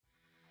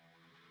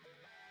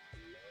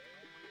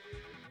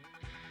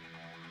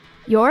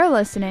You're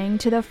listening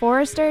to the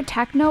Forrester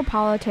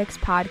Technopolitics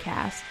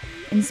podcast,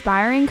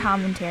 inspiring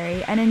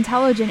commentary and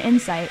intelligent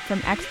insight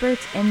from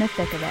experts in the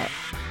thick of it.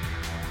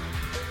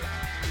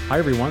 Hi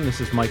everyone,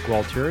 this is Mike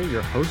Gualtieri,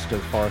 your host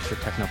of Forrester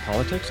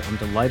Technopolitics. I'm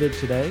delighted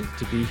today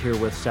to be here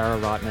with Sarah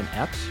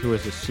Rotman-Epps, who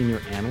is a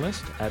senior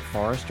analyst at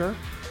Forrester.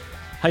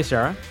 Hi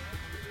Sarah.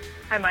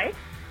 Hi Mike.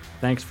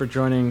 Thanks for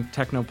joining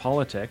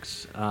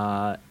Technopolitics,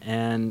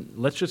 and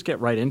let's just get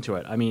right into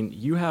it. I mean,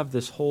 you have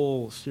this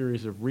whole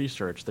series of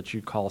research that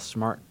you call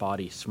Smart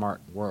Body, Smart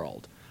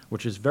World,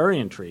 which is very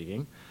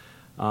intriguing,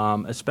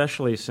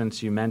 especially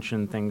since you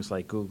mentioned things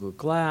like Google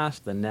Glass,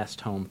 the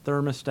Nest Home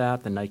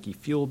thermostat, the Nike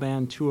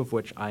FuelBand, two of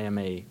which I am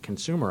a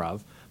consumer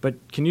of.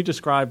 But can you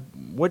describe,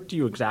 what do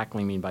you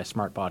exactly mean by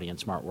Smart Body and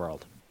Smart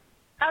World?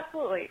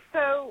 Absolutely.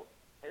 So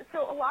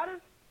a lot of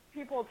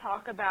people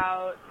talk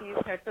about these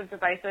types of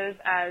devices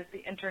as the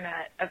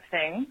Internet of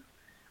Things,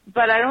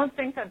 but I don't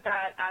think that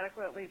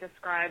adequately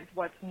describes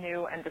what's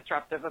new and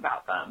disruptive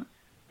about them.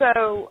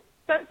 So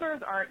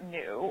sensors aren't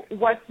new.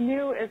 What's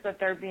new is that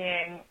they're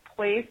being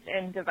placed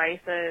in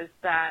devices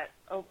that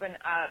open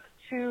up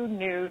two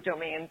new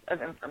domains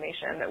of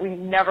information that we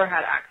never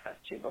had access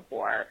to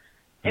before.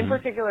 In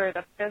particular,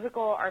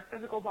 our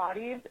physical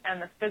bodies and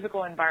the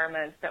physical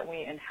environments that we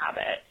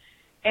inhabit.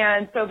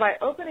 And so by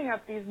opening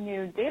up these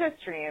new data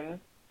streams,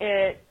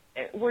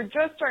 we're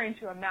just starting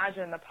to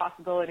imagine the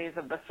possibilities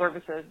of the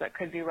services that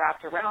could be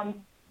wrapped around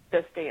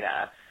this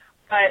data.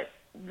 But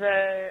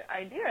the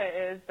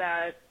idea is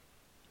that,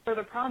 so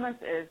the promise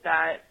is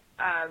that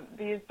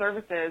these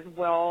services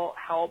will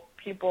help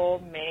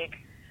people make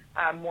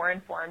more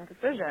informed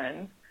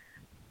decisions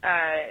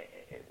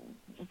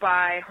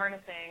by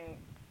harnessing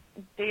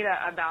data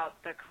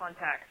about the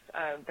context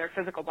of their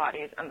physical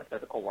bodies and the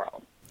physical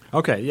world.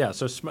 Okay, yeah,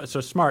 so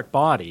smart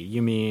body,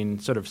 you mean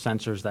sort of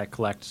sensors that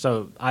collect.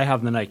 So I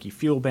have the Nike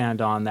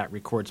FuelBand on that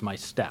records my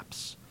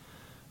steps,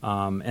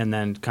 and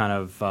then kind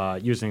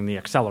of using the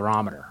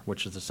accelerometer,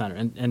 which is the center.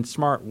 And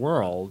Smart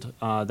World,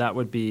 that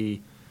would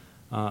be,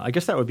 I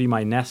guess that would be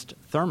my Nest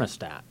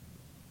thermostat,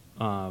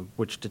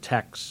 which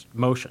detects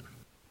motion.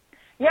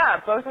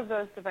 Yeah, both of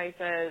those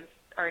devices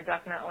are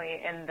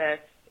definitely in this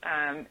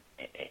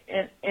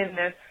in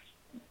this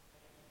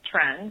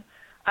trend.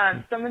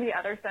 Some of the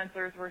other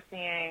sensors we're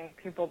seeing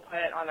people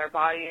put on their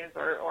bodies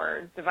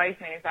or device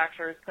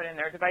manufacturers put in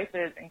their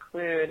devices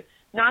include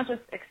not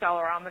just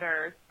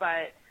accelerometers,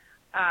 but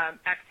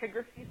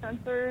actigraphy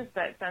sensors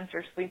that sense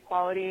your sleep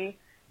quality,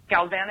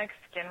 galvanic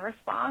skin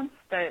response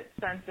that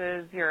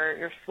senses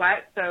your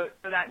sweat. So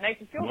that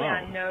Nike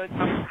FuelBand knows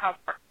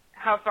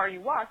how far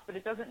you walked, but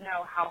it doesn't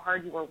know how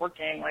hard you were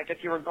working, like if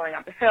you were going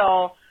up a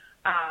hill,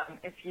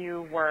 if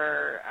you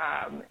were,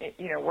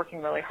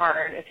 working really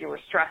hard, if you were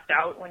stressed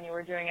out when you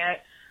were doing it.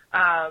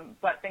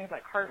 But things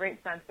like heart rate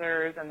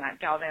sensors and that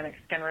galvanic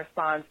skin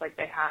response like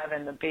they have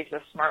in the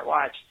Basis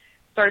smartwatch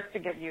starts to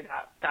give you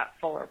that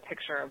fuller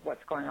picture of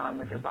what's going on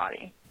with your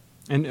body.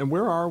 And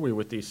where are we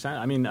with these?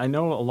 I mean, I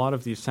know a lot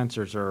of these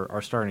sensors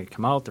are starting to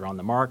come out. They're on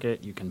the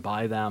market. You can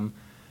buy them.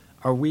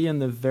 Are we in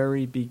the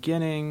very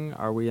beginning?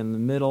 Are we in the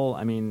middle?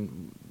 I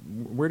mean,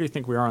 where do you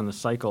think we are in the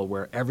cycle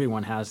where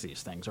everyone has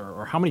these things,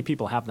 or how many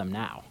people have them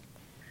now?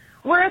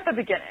 We're at the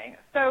beginning.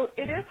 So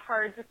it is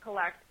hard to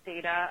collect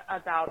data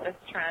about this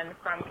trend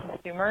from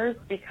consumers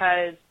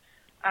because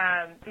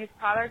these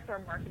products are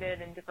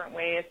marketed in different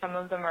ways. Some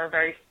of them are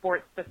very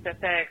sports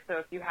specific. So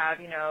if you have,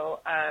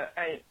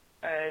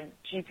 a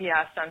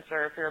GPS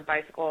sensor for your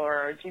bicycle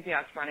or a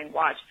GPS running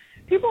watch,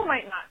 people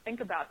might not think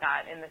about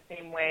that in the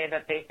same way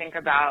that they think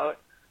about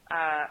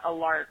a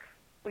Lark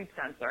sleep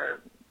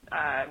sensor,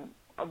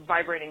 a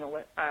vibrating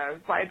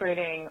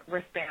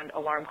wristband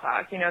alarm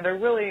clock. They're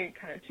really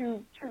kind of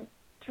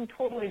two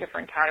totally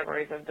different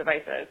categories of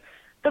devices.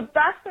 The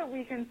best that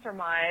we can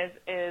surmise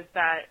is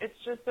that it's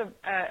just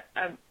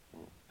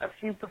a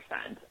few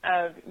percent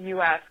of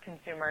U.S.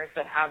 consumers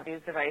that have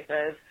these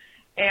devices,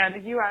 and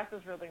the U.S.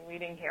 is really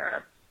leading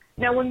here.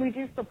 Now, when we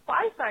do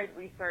supply-side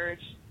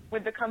research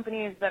with the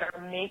companies that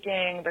are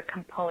making the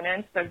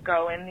components that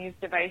go in these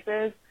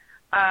devices,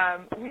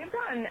 we've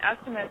gotten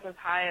estimates as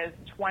high as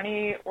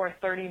 20 or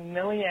 30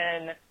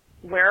 million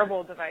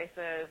wearable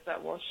devices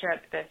that will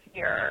ship this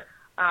year,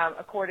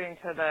 according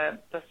to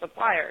the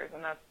suppliers,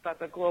 and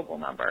that's a global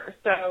number.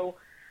 So,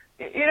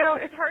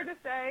 it's hard to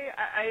say.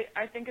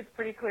 I think it's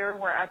pretty clear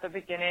we're at the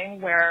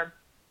beginning where,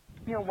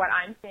 what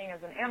I'm seeing as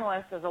an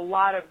analyst is a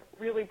lot of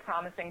really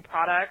promising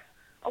products.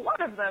 A lot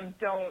of them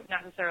don't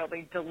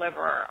necessarily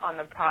deliver on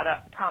the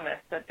product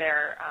promise that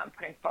they're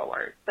putting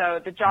forward. So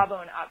the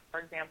Jawbone Up,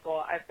 for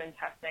example, I've been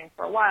testing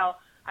for a while.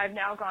 I've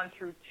now gone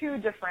through two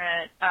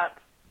different Up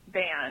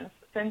bands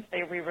since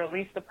they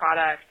re-released the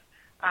product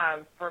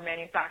for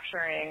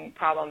manufacturing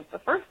problems the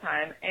first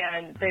time,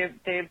 and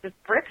they've just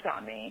bricked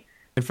on me.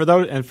 And for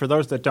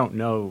those that don't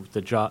know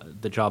the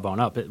Jawbone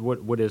Up,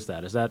 what is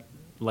that? Is that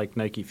like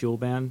Nike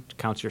FuelBand,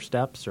 counts your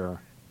steps,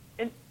 or?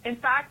 In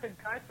fact, the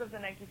guts of the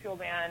Nike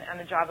FuelBand and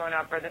the Jawbone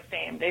Up are the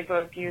same. They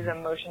both use a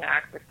motion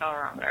X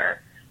accelerometer.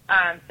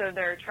 So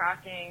they're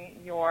tracking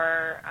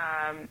your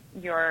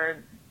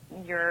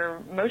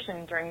your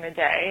motion during the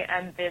day,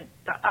 and the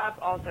Up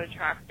also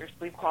tracks your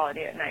sleep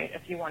quality at night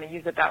if you want to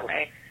use it that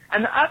way.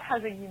 And the Up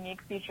has a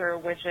unique feature,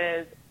 which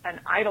is an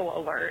idle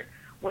alert,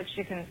 which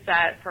you can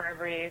set for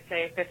every,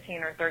 say,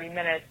 15 or 30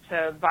 minutes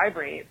to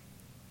vibrate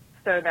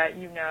so that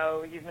you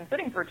know you've been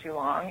sitting for too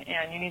long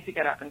and you need to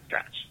get up and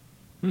stretch.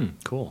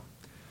 Cool.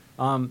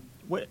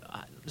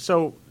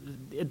 So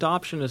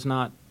adoption is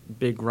not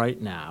big right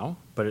now,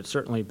 but it's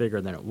certainly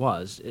bigger than it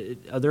was.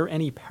 Are there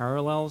any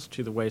parallels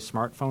to the way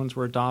smartphones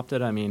were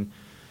adopted? I mean,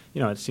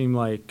 it seemed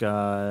like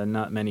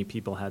not many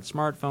people had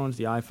smartphones.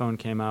 The iPhone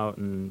came out,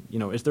 and,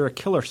 is there a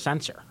killer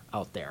sensor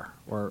out there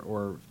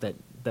or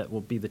that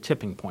will be the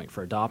tipping point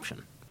for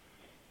adoption?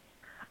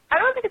 I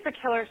don't think it's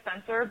a killer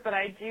sensor, but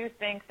I do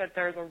think that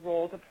there's a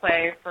role to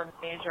play for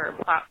major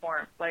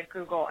platforms like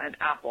Google and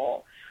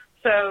Apple.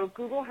 So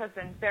Google has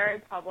been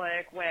very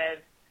public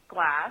with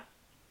Glass,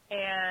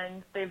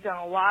 and they've done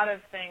a lot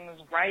of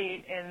things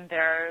right in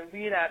their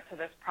lead up to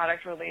this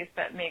product release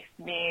that makes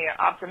me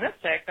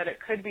optimistic that it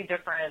could be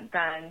different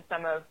than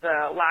some of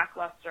the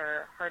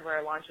lackluster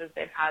hardware launches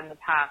they've had in the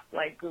past,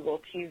 like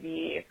Google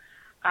TV,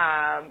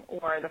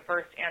 or the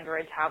first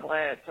Android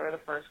tablets or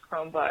the first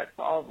Chromebooks,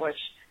 all of which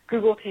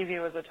Google TV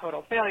was a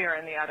total failure,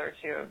 and the other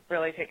two have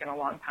really taken a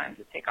long time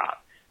to take off.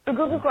 So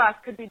Google Glass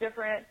could be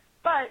different,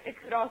 but it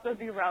could also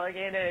be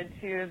relegated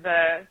to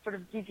the sort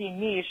of geeky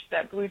niche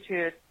that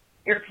Bluetooth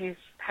earpiece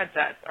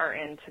headsets are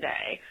in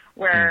today,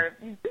 where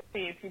you do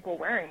see people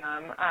wearing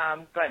them,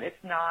 but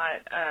it's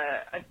not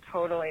a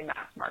totally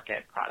mass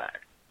market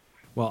product.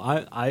 Well,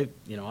 I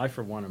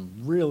for one am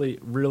really,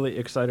 really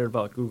excited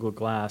about Google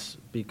Glass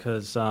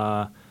because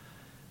I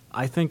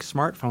think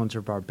smartphones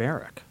are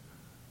barbaric.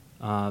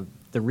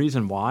 The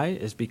reason why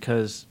is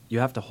because you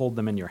have to hold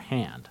them in your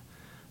hand.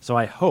 So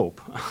I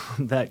hope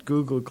that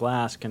Google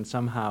Glass can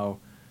somehow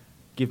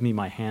give me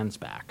my hands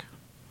back.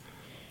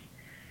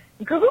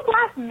 Google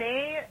Glass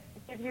may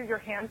give you your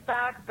hands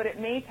back, but it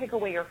may take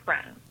away your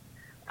friends.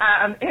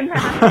 I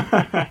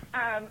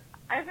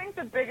think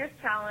the biggest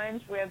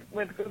challenge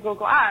with Google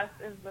Glass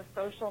is the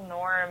social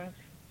norms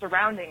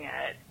surrounding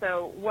it.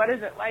 So what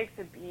is it like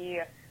to be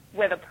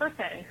with a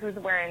person who's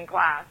wearing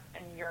glass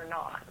and you're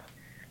not?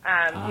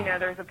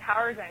 There's a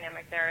power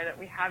dynamic there that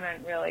we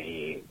haven't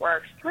really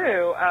worked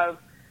through of,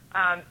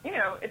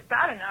 it's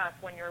bad enough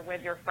when you're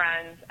with your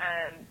friends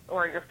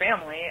or your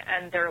family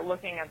and they're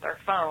looking at their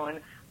phone,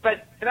 but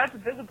if that's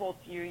visible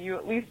to you, you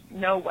at least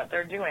know what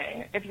they're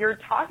doing. If you're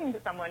talking to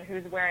someone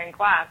who's wearing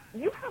glass,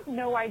 you have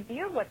no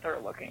idea what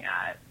they're looking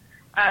at.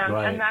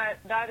 Right. And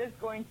that is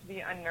going to be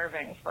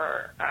unnerving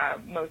for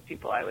most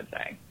people, I would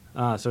say.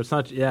 So it's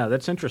not,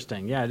 that's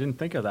interesting. Yeah, I didn't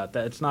think of that.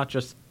 It's not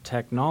just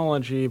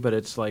technology, but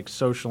it's like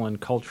social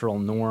and cultural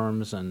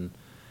norms, and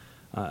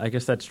I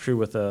guess that's true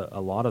with a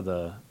lot of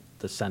the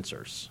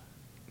sensors.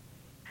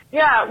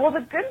 Yeah, well,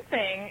 the good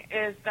thing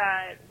is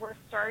that we're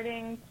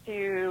starting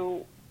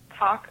to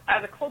talk,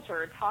 as a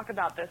culture, talk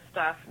about this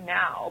stuff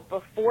now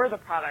before the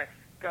products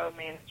go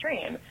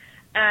mainstream,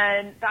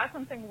 and that's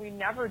something we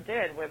never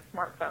did with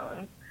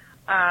smartphones.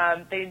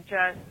 They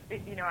just,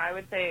 I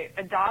would say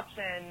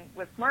adoption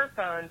with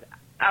smartphones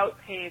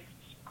outpaced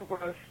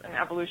growth and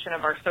evolution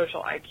of our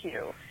social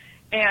IQ.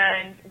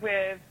 And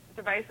with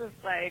devices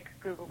like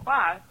Google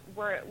Glass,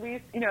 where at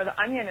least,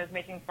 the Onion is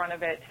making fun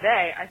of it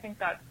today, I think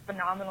that's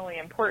phenomenally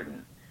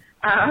important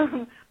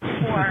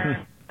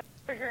for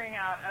figuring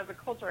out as a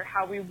culture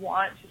how we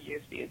want to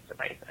use these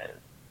devices.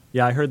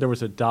 Yeah, I heard there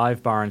was a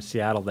dive bar in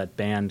Seattle that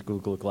banned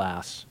Google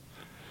Glass.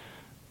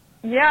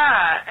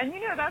 Yeah, and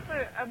that's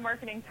a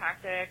marketing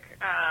tactic,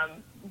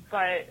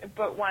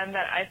 but one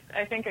that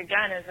I think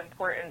again is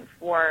important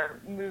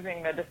for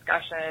moving the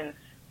discussion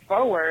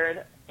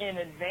forward in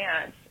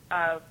advance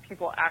of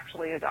people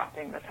actually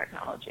adopting the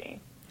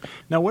technology.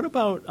 Now, what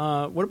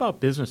about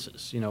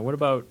businesses? What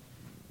about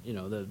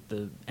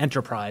the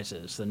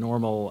enterprises, the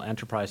normal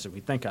enterprise that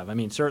we think of? I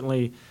mean,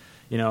 certainly,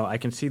 I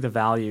can see the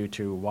value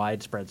to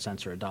widespread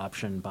sensor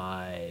adoption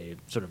by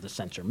sort of the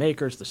sensor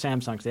makers, the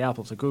Samsungs, the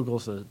Apples, the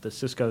Googles, the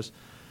Ciscos.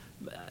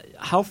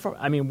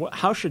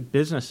 How should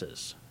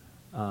businesses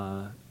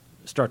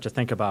start to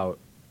think about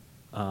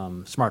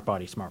smart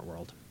body, smart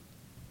world?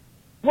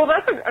 Well,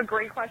 that's a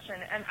great question.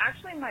 And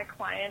actually, my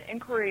client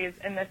inquiries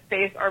in this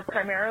space are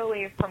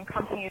primarily from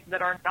companies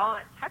that are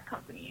not tech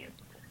companies.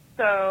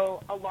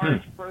 So a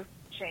large grocery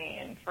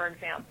chain, for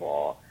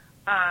example,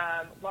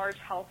 large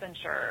health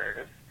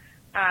insurers,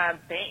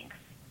 banks,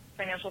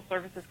 financial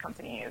services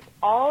companies.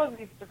 All of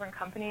these different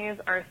companies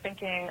are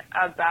thinking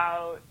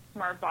about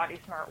smart body,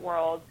 smart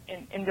world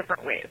in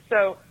different ways.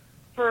 So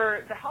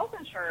for the health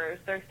insurers,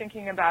 they're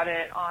thinking about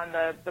it on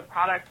the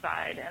product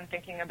side and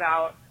thinking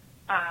about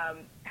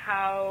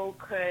how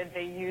could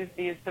they use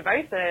these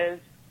devices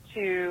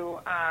to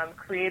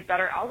create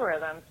better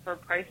algorithms for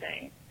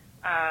pricing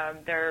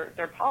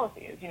their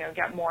policies,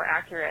 get more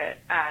accurate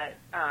at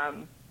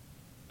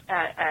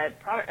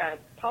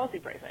policy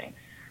pricing.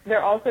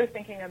 They're also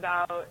thinking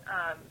about,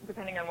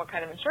 depending on what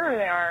kind of insurer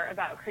they are,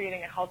 about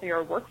creating a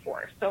healthier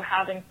workforce. So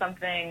having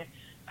something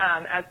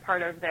as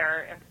part of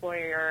their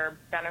employer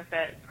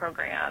benefit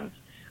programs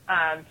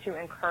to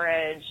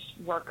encourage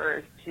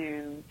workers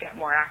to get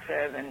more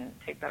active and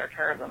take better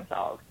care of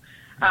themselves.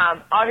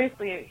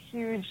 Obviously, a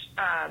huge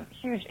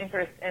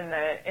interest in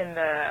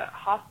the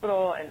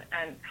hospital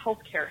and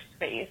healthcare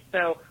space.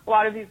 So a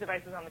lot of these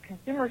devices on the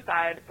consumer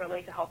side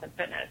relate to health and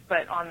fitness,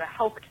 but on the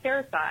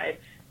healthcare side,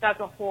 that's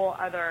a whole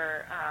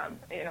other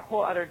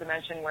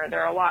dimension where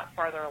they're a lot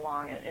farther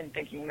along in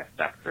thinking this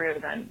stuff through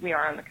than we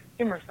are on the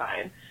consumer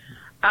side.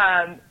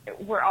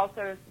 We're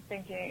also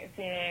seeing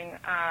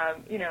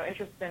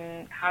interest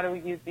in how do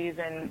we use these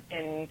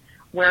in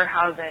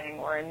warehousing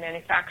or in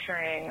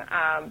manufacturing.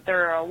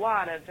 There are a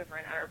lot of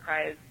different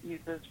enterprise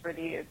uses for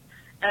these.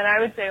 And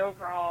I would say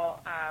overall,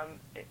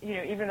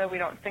 even though we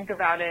don't think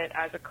about it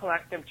as a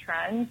collective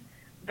trend,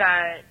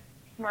 that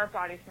smart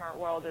body, smart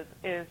world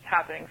is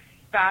happening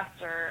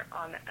faster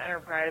on the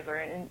enterprise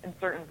or in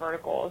certain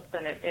verticals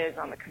than it is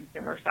on the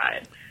consumer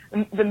side.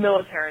 The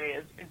military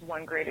is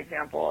one great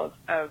example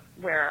of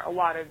where a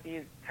lot of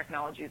these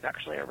technologies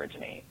actually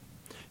originate.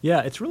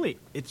 Yeah, it's really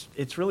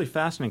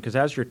fascinating because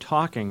as you're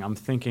talking, I'm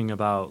thinking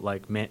about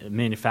like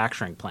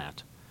manufacturing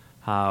plant.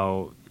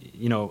 How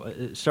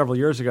several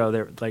years ago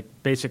they're like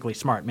basically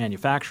smart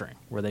manufacturing,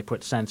 where they put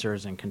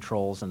sensors and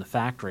controls in the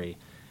factory,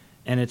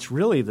 and it's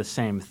really the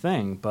same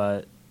thing,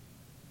 but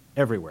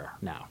everywhere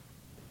now.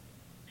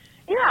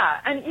 Yeah,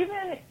 and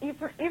even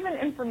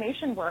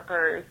information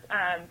workers,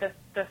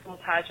 this will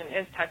touch and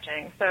is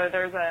touching. So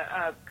there's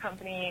a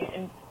company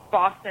in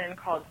Boston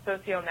called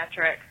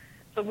Sensor-laden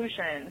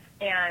Solutions,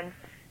 and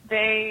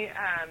they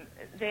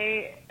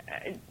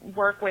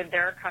work with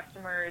their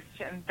customers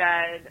to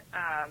embed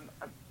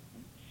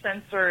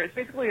sensors.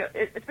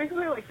 It's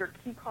basically like your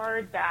key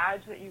card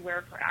badge that you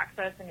wear for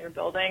access in your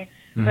building,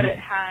 but it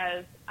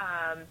has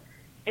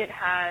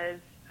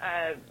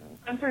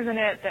sensors in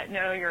it that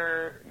know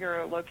your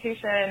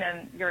location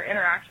and your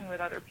interaction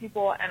with other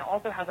people, and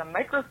also has a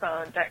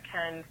microphone that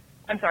can.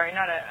 I'm sorry,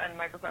 not a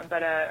microphone,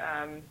 but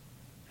a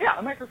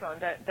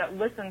microphone that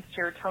listens to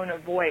your tone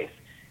of voice,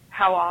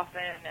 how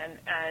often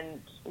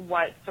and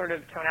what sort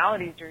of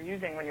tonalities you're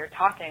using when you're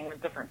talking with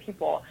different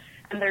people.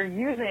 And they're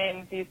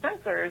using these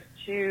sensors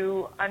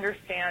to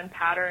understand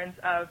patterns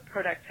of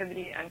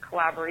productivity and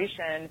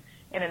collaboration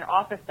in an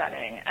office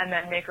setting, and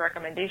then make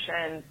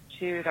recommendations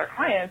to their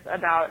clients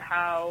about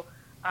how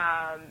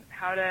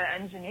to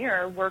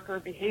engineer worker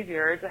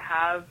behavior to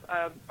have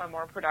a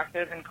more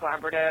productive and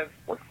collaborative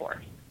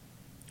workforce.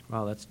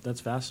 Wow,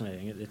 that's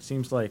fascinating. It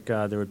seems like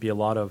there would be a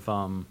lot of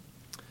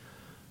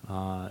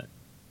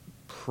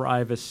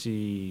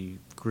privacy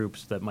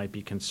groups that might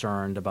be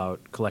concerned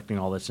about collecting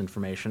all this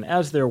information,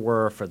 as there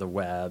were for the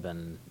web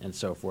and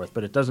so forth.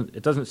 But it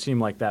doesn't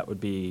seem like that would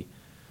be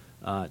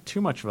too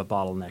much of a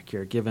bottleneck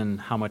here, given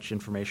how much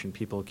information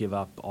people give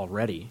up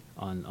already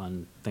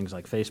on things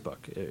like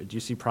Facebook. Do you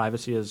see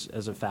privacy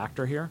as a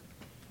factor here?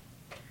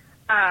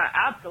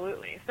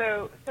 Absolutely.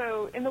 So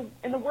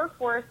in the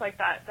workforce, like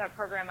that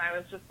program I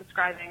was just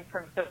describing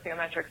from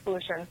Sensor-laden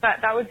Solutions,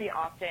 that would be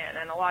opt-in,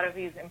 and a lot of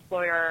these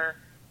employee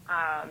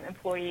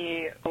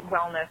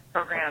wellness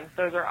programs,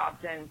 those are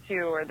opt-in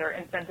too, or they're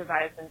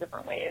incentivized in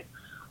different ways.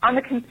 On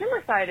the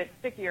consumer side, it's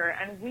stickier,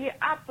 and we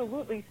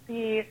absolutely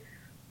see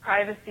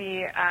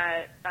privacy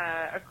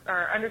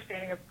our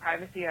understanding of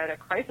privacy at a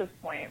crisis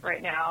point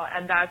right now,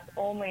 and that's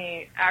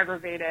only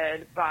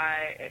aggravated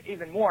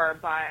even more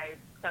by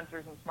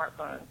sensors and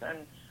smartphones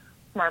and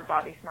smart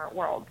body, smart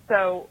world.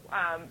 So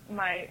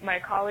my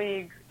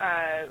colleague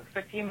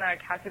Fatima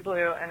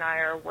Katiblu and I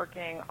are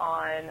working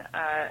on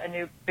a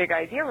new big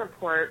idea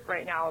report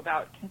right now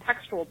about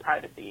contextual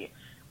privacy,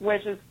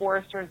 which is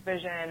Forrester's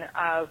vision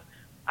of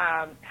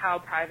how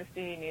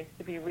privacy needs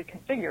to be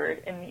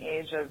reconfigured in the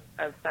age of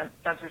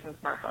sensors and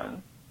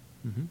smartphones.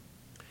 Mm-hmm.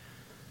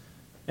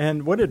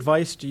 And what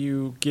advice do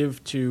you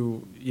give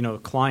to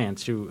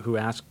clients who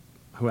ask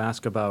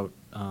about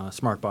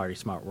smart body,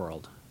 smart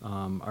world?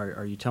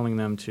 Are you telling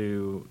them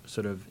to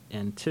sort of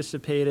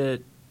anticipate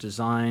it,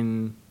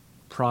 design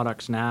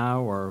products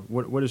now, or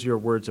what is your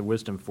words of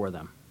wisdom for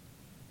them?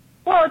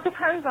 Well, it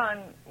depends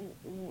on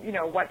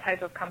what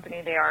type of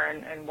company they are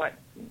and what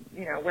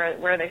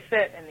where they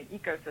fit in the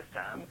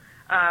ecosystem.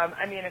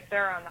 If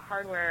they're on the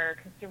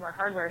consumer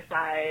hardware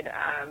side,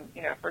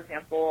 for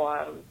example,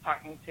 I was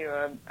talking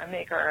to a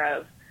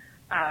maker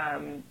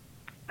of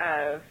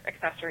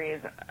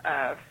accessories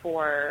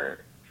for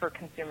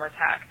consumer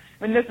tech.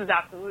 This is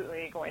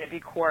absolutely going to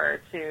be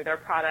core to their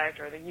product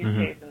or the use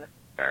case in the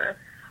future.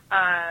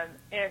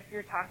 If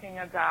you're talking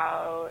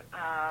about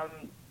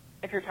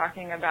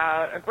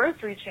a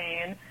grocery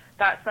chain,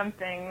 that's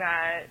something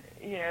that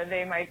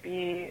they might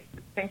be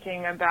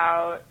thinking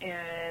about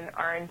in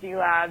R&D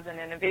labs and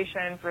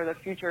innovation for the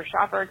future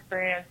shopper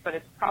experience, but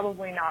it's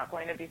probably not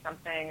going to be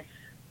something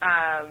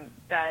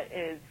that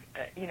is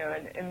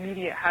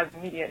has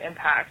immediate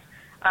impact.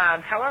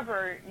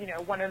 However,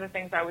 one of the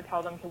things I would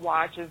tell them to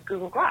watch is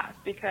Google Glass,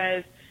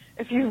 because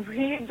if you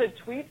read the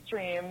tweet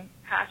stream,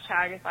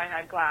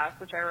 #IfIHadGlass,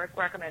 which I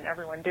recommend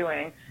everyone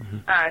doing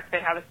if they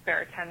have a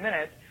spare 10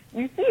 minutes,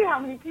 you see how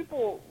many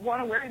people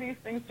want to wear these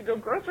things to go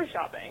grocery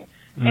shopping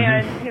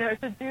and,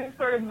 to do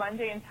sort of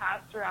mundane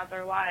tasks throughout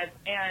their lives.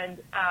 And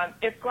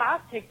if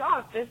glass takes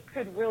off, this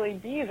could really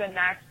be the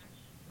next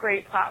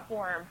great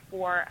platform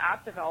for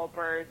app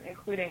developers,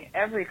 including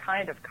every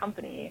kind of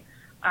company.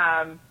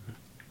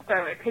 So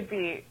it could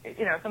be,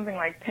 something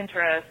like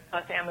Pinterest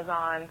plus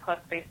Amazon plus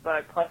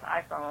Facebook plus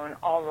iPhone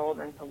all rolled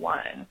into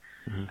one,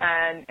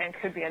 and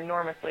could be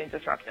enormously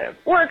disruptive,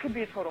 or it could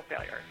be a total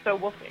failure. So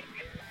we'll see.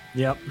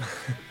 Yep.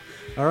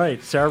 All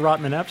right, Sarah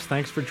Rotman-Epps,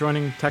 thanks for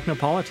joining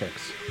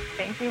Technopolitics.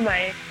 Thank you,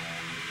 Mike.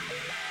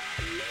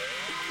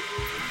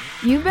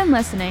 You've been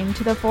listening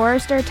to the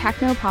Forrester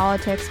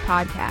Technopolitics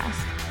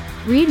podcast.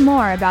 Read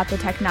more about the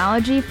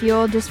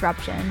technology-fueled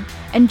disruption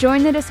and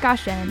join the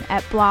discussion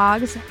at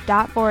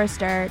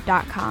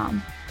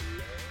blogs.forrester.com.